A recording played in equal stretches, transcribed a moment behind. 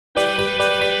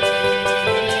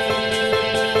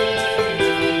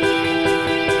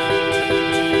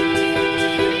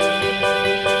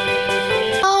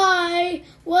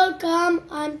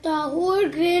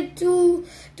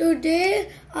Today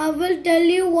I will tell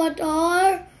you what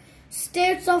are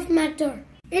states of matter.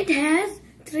 It has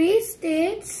 3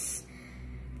 states: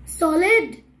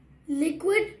 solid,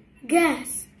 liquid,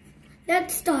 gas.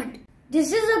 Let's start.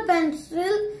 This is a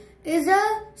pencil, is a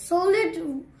solid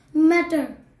matter.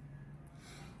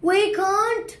 We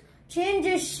can't change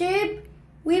its shape.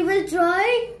 We will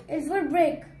try, it will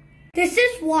break. This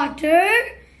is water,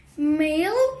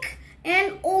 milk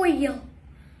and oil.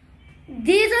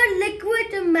 These are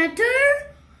liquid matter.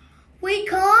 We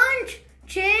can't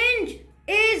change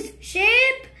its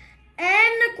shape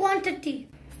and quantity.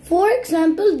 For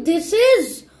example, this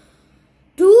is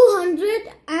 200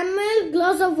 ml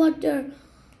glass of water.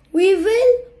 We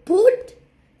will put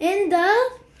in the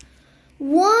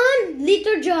 1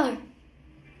 liter jar.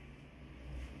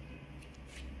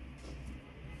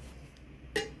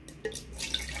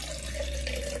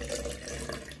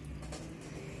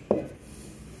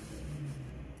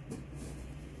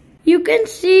 You can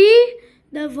see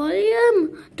the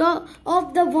volume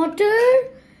of the water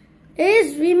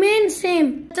remains same.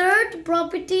 Third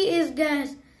property is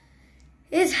gas.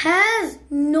 It has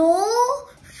no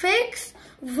fixed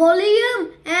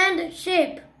volume and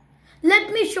shape.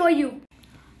 Let me show you.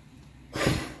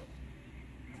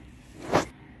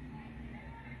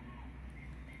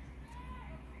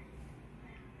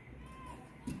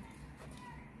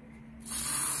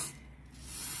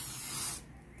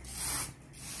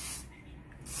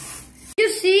 You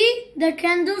see the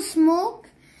candle smoke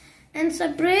and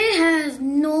spray has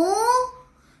no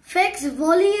fixed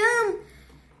volume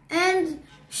and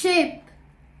shape.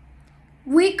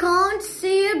 We can't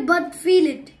see it but feel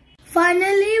it.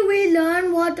 Finally, we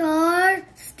learn what are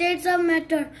states of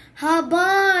matter.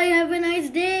 Bye. Have a nice